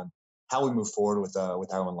outlook on how we move forward with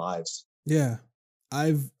our own lives. Yeah,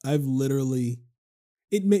 I've literally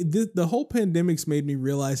it made the whole pandemic's made me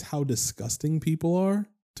realize how disgusting people are.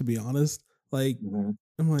 To be honest, like. Mm-hmm.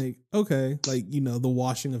 I'm like, okay, like, the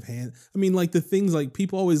washing of hands. I mean, like the things like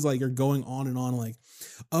people always like are going on and on like,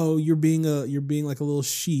 oh, you're being like a little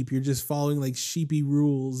sheep. You're just following like sheepy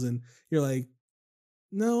rules. And you're like,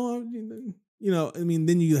 no, I mean,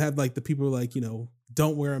 then you have like the people who are like,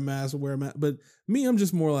 don't wear a mask or wear a mask. But me, I'm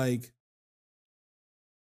just more like,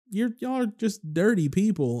 y'all are just dirty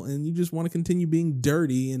people and you just want to continue being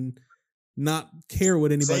dirty and not care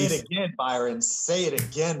what anybody Say it again, Byron. Say it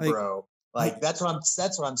again, like, bro. Like that's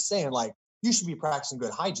what I'm saying. Like you should be practicing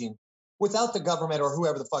good hygiene without the government or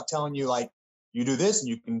whoever the fuck telling you like you do this and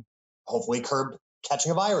you can hopefully curb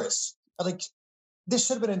catching a virus. Like this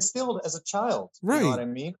should have been instilled as a child. Right. You know what I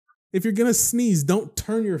mean? If you're gonna sneeze, don't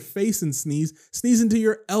turn your face and sneeze. Sneeze into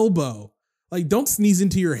your elbow. Like don't sneeze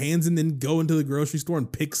into your hands and then go into the grocery store and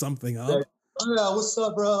pick something up. Yeah, what's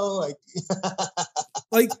up, bro? Like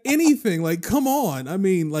like anything. Like come on. I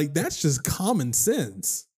mean, like that's just common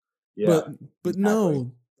sense. Yeah, but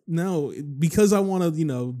exactly. no, because I want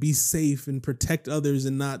to, be safe and protect others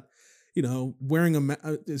and not, wearing a mask.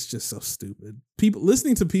 It's just so stupid.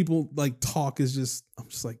 Listening to people like talk is just, I'm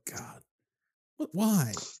just like, God,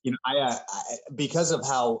 why? I because of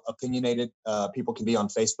how opinionated people can be on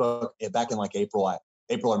Facebook. Back in like April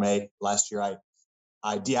or May last year, I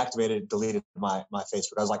deactivated, deleted my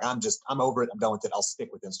Facebook. I was like, I'm over it. I'm done with it. I'll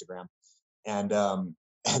stick with Instagram. And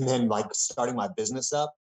then like starting my business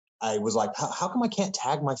up, I was like, how come I can't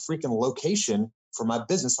tag my freaking location for my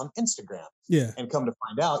business on Instagram? Yeah. And come to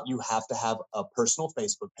find out, you have to have a personal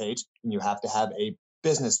Facebook page and you have to have a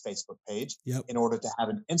business Facebook page in order to have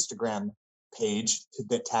an Instagram page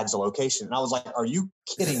that tags a location. And I was like, are you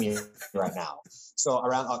kidding me right now? So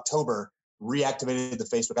around October, reactivated the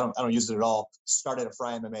Facebook. I don't use it at all. Started a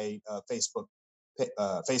Frey MMA Facebook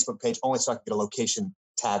page only so I could get a location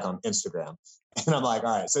tag on Instagram. And I'm like,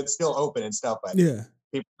 all right, so it's still open and stuff, but yeah.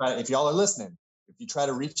 If y'all are listening, if you try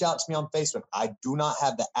to reach out to me on Facebook, I do not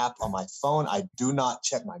have the app on my phone. I do not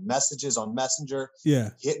check my messages on Messenger. Yeah.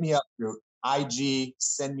 Hit me up through IG,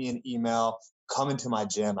 send me an email, come into my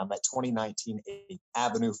gym. I'm at 2019 8th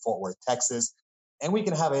Avenue, Fort Worth, Texas. And we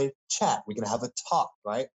can have a chat. We can have a talk,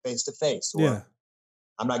 right? Face to face. Yeah.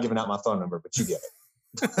 I'm not giving out my phone number, but you get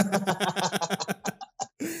it.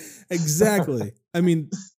 Exactly. I mean,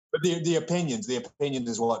 but the opinions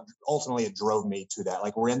is what ultimately it drove me to that.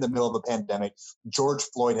 Like we're in the middle of a pandemic. George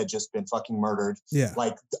Floyd had just been fucking murdered. Yeah.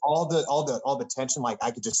 Like all the tension, like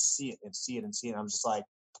I could just see it. And I'm just like,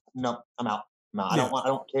 no, I'm out. I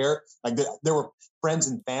don't care. Like there were friends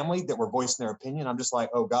and family that were voicing their opinion. I'm just like,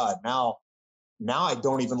 oh God, now I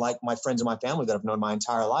don't even like my friends and my family that I've known my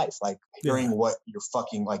entire life. Like hearing what you're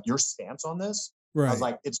fucking like your stance on this. Right. I was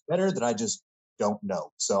like, it's better that I just don't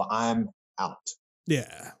know. So I'm out.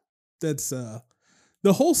 Yeah. That's the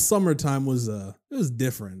whole summertime was it was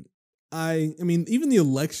different. I mean, even the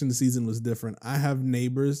election season was different. I have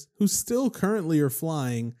neighbors who still currently are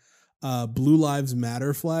flying Blue Lives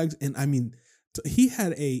Matter flags. And I mean, he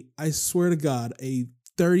had I swear to God, a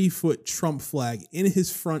 30-foot Trump flag in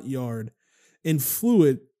his front yard and flew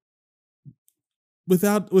it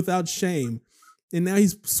without shame. And now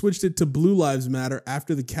he's switched it to Blue Lives Matter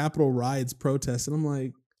after the Capitol riots protests. And I'm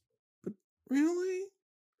like, but really?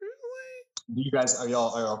 Do you guys are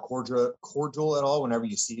y'all cordial at all whenever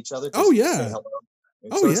you see each other? Oh yeah. Say hello.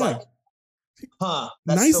 And so it's like, that's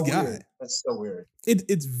nice so guy. Weird. That's so weird.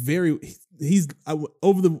 It's very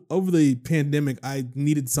over the pandemic. I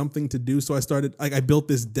needed something to do, so I started I built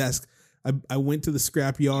this desk. I went to the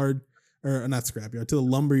to the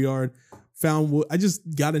lumber yard. Found wood. I just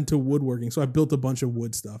got into woodworking, so I built a bunch of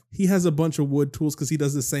wood stuff. He has a bunch of wood tools because he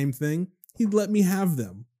does the same thing. He let me have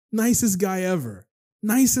them. Nicest guy ever.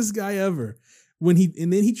 Then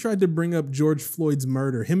he tried to bring up George Floyd's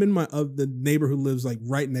murder. Him and the neighbor who lives like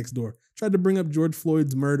right next door tried to bring up George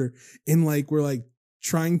Floyd's murder. And like, we're like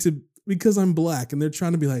trying to, because I'm black and they're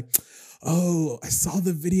trying to be like, oh, I saw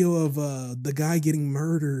the video of the guy getting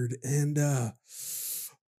murdered. And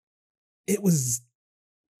it was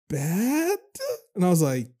bad? And I was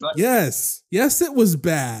like, But- yes, it was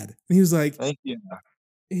bad. And he was like, Thank you.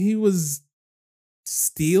 he was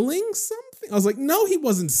stealing something. I was like, no, he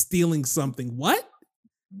wasn't stealing something. What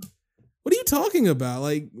are you talking about?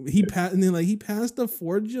 Like he passed a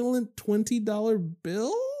fraudulent $20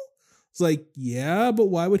 bill. It's like, yeah, but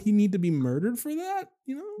why would he need to be murdered for that?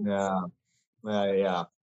 You know? Yeah.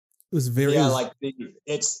 It was very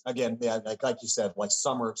it's again, like you said, like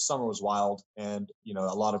summer was wild, and you know,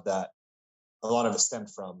 a lot of it stemmed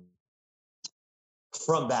from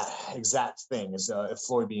that exact thing, is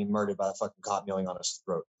Floyd being murdered by a fucking cop kneeling on his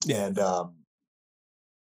throat. Yeah. And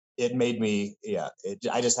it made me,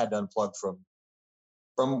 I just had to unplug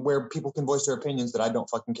from where people can voice their opinions that I don't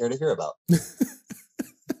fucking care to hear about.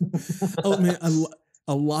 Oh man,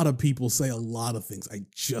 a lot of people say a lot of things I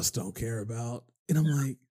just don't care about, and I'm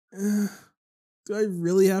like, do I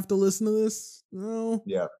really have to listen to this? No.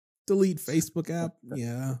 Yeah. Delete Facebook app.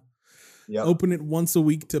 Yeah. Yep. Open it once a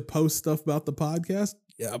week to post stuff about the podcast.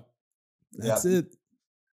 Yep. That's it.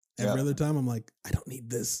 Every other time I'm like, I don't need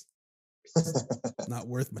this. It's not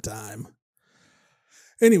worth my time.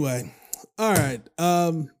 Anyway. All right.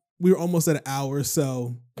 We were almost at an hour.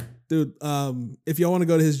 So dude, if y'all want to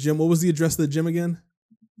go to his gym, what was the address of the gym again?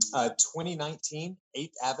 2019 8th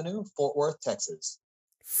Avenue, Fort Worth, Texas.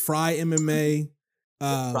 Frey MMA. Frey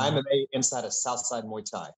MMA inside of Southside Muay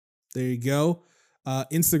Thai. There you go.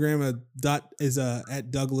 Instagram is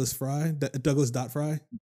at Douglas Frey, Douglas.Frey.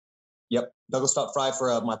 Yep. Douglas.Frey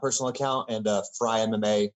for my personal account, and Frey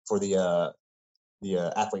MMA for the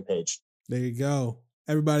athlete page. There you go.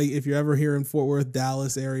 Everybody, if you're ever here in Fort Worth,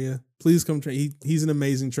 Dallas area, please come train. He's an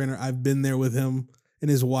amazing trainer. I've been there with him and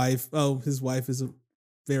his wife. Oh, his wife is a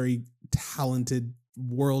very talented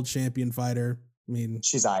world champion fighter. I mean,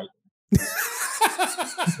 she's aight.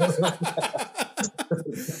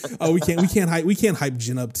 Oh, we can't hype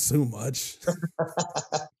Jen up too much.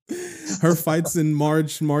 Her fight's in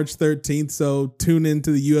March 13th. So tune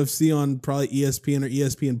into the UFC on probably ESPN or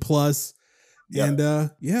ESPN Plus. Yep.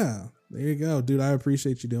 And yeah, there you go, dude. I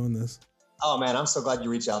appreciate you doing this. Oh man, I'm so glad you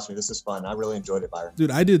reached out to me. This is fun. I really enjoyed it, Byron.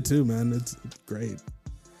 Dude, I did too, man. It's great.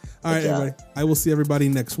 All right, everybody. I will see everybody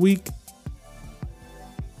next week.